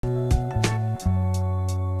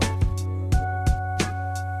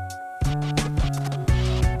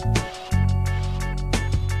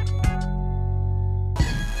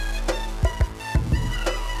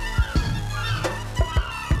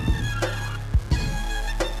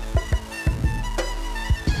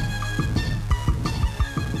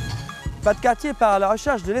Pas de quartier part à la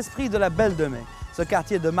recherche de l'esprit de la Belle de Mai. Ce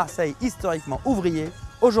quartier de Marseille historiquement ouvrier,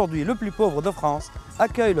 aujourd'hui le plus pauvre de France,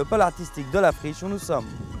 accueille le pôle artistique de la Friche où nous sommes.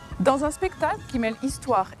 Dans un spectacle qui mêle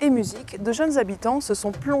histoire et musique, de jeunes habitants se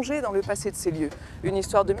sont plongés dans le passé de ces lieux. Une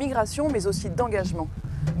histoire de migration mais aussi d'engagement.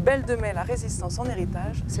 Belle de Mai, la résistance en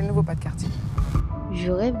héritage, c'est le nouveau pas de quartier.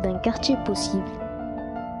 Je rêve d'un quartier possible,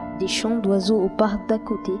 des chants d'oiseaux au parc d'à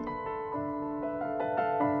côté.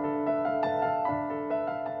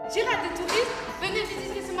 J'irai des touristes, venez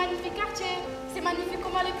visiter ce magnifique quartier. C'est magnifique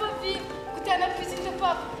comment les pauvres vivent. Goûtez à notre cuisine de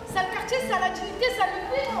pauvres. Ça le quartier, ça la dignité, ça le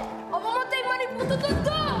vivre. On va monter une manif pour tout le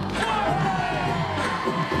temps.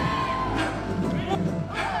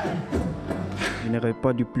 Je ne rêve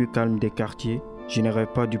pas du plus calme des quartiers. Je ne rêve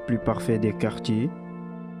pas du plus parfait des quartiers.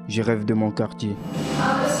 Je rêve de mon quartier.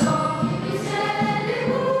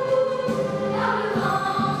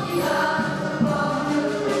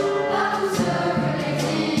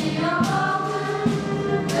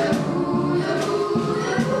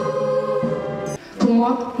 Pour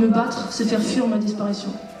moi, me battre, c'est faire fuir ma disparition.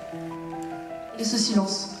 Et ce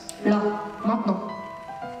silence, là, maintenant,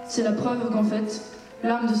 c'est la preuve qu'en fait,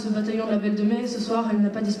 l'âme de ce bataillon de la Belle de Mai, ce soir, elle n'a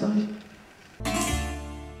pas disparu.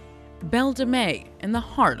 Belle de Mai, in the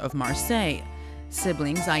heart of Marseille.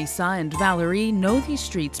 Siblings Aissa and Valerie know these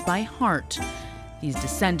streets by heart. These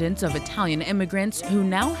descendants of Italian immigrants who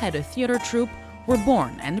now head a theater troupe were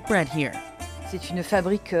born and bred here. C'est une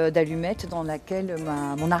fabrique d'allumettes dans laquelle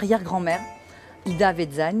mon arrière-grand-mère, Ida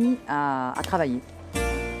Vezzani, a travaillé.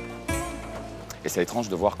 Et c'est étrange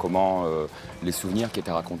de voir comment les souvenirs qui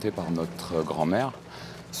étaient racontés par notre grand-mère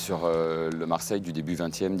sur le Marseille du début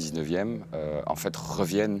 20e, 19e, en fait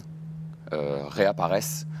reviennent,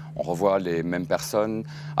 réapparaissent. On revoit les mêmes personnes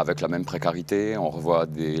avec la même précarité, on revoit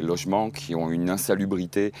des logements qui ont une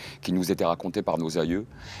insalubrité qui nous était racontée par nos aïeux.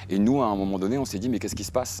 Et nous, à un moment donné, on s'est dit, mais qu'est-ce qui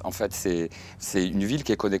se passe? En fait, c'est une ville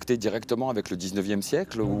qui est connectée directement avec le 19e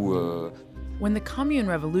siècle où... When the commune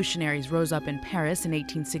revolutionaries rose up in Paris in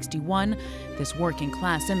 1861, this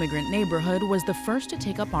working-class immigrant neighborhood was the first to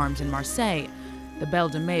take up arms in Marseille. The Belle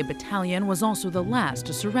de Mai battalion was also the last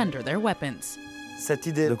to surrender their weapons. Cette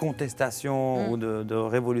idée de contestation ou de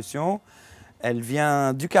révolution, elle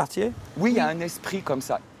vient du quartier? Oui, il y a un esprit comme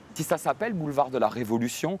ça. Si ça s'appelle Boulevard de la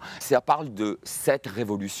Révolution, ça parle de cette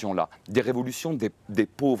révolution-là, des révolutions des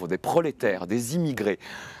pauvres, des prolétaires, des immigrés.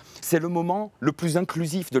 C'est le moment le plus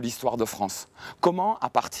inclusif de l'histoire de France. Comment,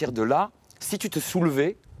 à partir de là, si tu te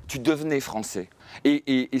soulevais, tu devenais français.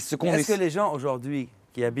 Et ce qu'on Est-ce que les gens aujourd'hui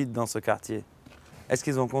qui habitent dans ce quartier, est-ce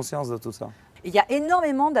qu'ils ont conscience de tout ça? Il y a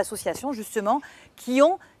énormément d'associations, justement, qui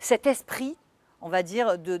ont cet esprit, on va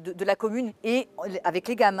dire, de la commune. Et avec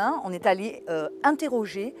les gamins, on est allé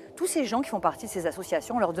interroger tous ces gens qui font partie de ces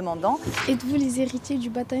associations en leur demandant « Êtes-vous les héritiers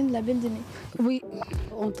du bataillon de la Belle de Mai ?» Oui,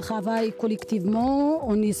 on travaille collectivement,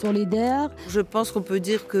 on est solidaires. Je pense qu'on peut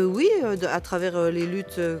dire que oui, à travers les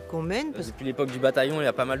luttes qu'on mène. Depuis l'époque du bataillon, il y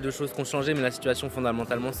a pas mal de choses qui ont changé, mais la situation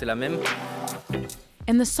fondamentalement, c'est la même.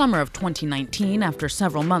 In the summer of 2019, after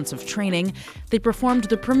several months of training, they performed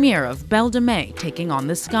the premiere of Belle de Mai, Taking on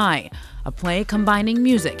the Sky, a play combining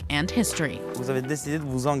music and history. Vous avez décidé de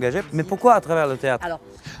vous engager, mais pourquoi à travers le théâtre? Alors,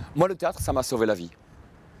 moi, le théâtre, ça m'a sauvé la vie.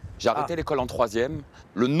 J'ai arrêté l'école en 3e.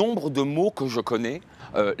 Le nombre de mots que je connais,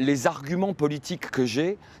 les arguments politiques que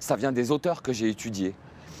j'ai, ça vient des auteurs que j'ai étudiés.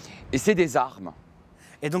 Et c'est des armes.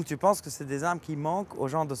 Et donc tu penses que c'est des armes qui manquent aux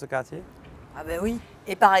gens de ce quartier? Ah ben oui.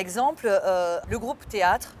 Et par exemple, le groupe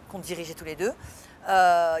théâtre qu'on dirigeait tous les deux,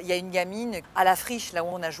 il y a une gamine à la Friche, là où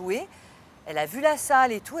on a joué, elle a vu la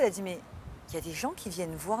salle et tout, elle a dit mais il y a des gens qui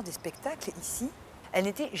viennent voir des spectacles ici. Elle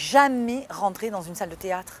n'était jamais rentrée dans une salle de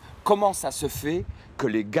théâtre. Comment ça se fait que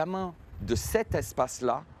les gamins de cet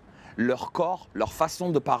espace-là, leur corps, leur façon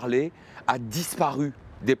de parler a disparu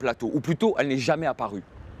des plateaux, ou plutôt elle n'est jamais apparue?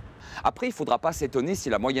 Après, il ne faudra pas s'étonner si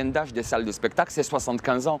la moyenne d'âge des salles de spectacle, c'est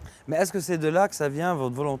 75 ans. Mais est-ce que c'est de là que ça vient,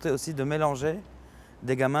 votre volonté aussi de mélanger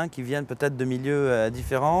des gamins qui viennent peut-être de milieux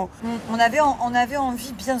différents? On avait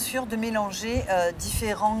envie, bien sûr, de mélanger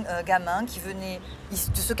différents gamins qui venaient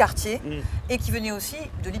de ce quartier et qui venaient aussi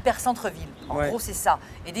de l'hypercentre-ville. En gros, c'est ça.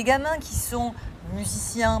 Et des gamins qui sont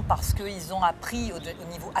musiciens parce qu'ils ont appris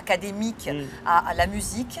au niveau académique à la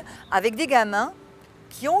musique, avec des gamins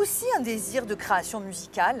qui ont aussi un désir de création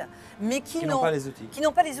musicale, mais qui n'ont pas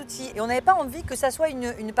les outils. Et on n'avait pas envie que ça soit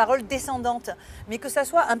une parole descendante, mais que ça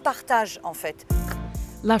soit un partage, en fait.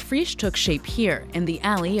 La Friche took shape here, in the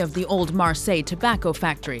alley of the old Marseille tobacco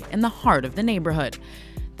factory, in the heart of the neighborhood.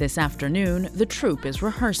 This afternoon, the troupe is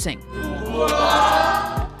rehearsing.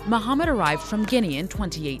 Mohammed arrived from Guinea in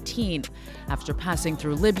 2018. After passing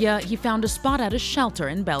through Libya, he found a spot at a shelter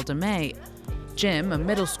in Belle de Mai. Jim, a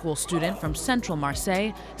middle school student from central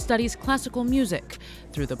Marseille, studies classical music.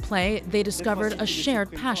 Through the play, they discovered a shared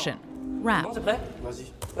passion, rap.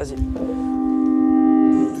 Vas-y.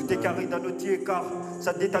 Tout est carré dans notre car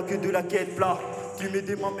ça détaque de la quête plat. Tu mets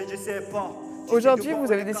des mains mais je sais pas. Aujourd'hui,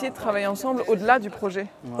 vous avez décidé de travailler ensemble au-delà du projet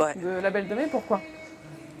de la Belle de Mai. Pourquoi?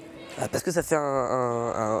 Parce que ça fait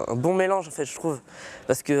un bon mélange en fait, je trouve.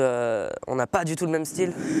 Parce que on n'a pas du tout le même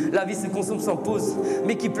style. La vie se consomme sans pause,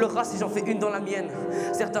 mais qui pleurera si j'en fais une dans la mienne.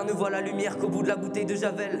 Certains ne voient la lumière qu'au bout de la bouteille de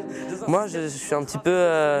Javel. Moi, je suis un petit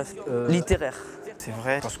peu littéraire. C'est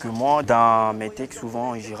vrai, parce que moi, dans mes textes,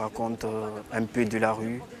 souvent, j'y raconte un peu de la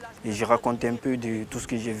rue. Et je raconte un peu de tout ce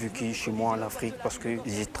que j'ai vécu chez moi en Afrique, parce que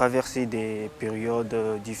j'ai traversé des périodes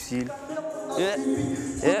difficiles.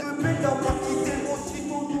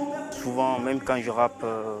 Souvent, même quand je rappe,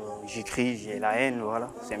 j'écris, j'ai la haine, voilà,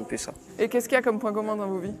 c'est un peu ça. Et qu'est-ce qu'il y a comme point commun dans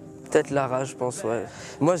vos vies? Peut-être la rage, je pense, ouais.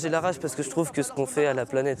 Moi, j'ai la rage parce que je trouve que ce qu'on fait à la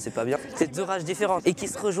planète, c'est pas bien. C'est deux rages différentes et qui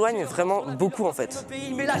se rejoignent vraiment beaucoup, en fait.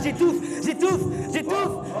 Mais là, j'étouffe, j'ai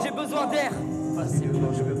besoin d'air.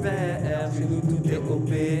 Facilement, je me perds, chez nous tout est OP.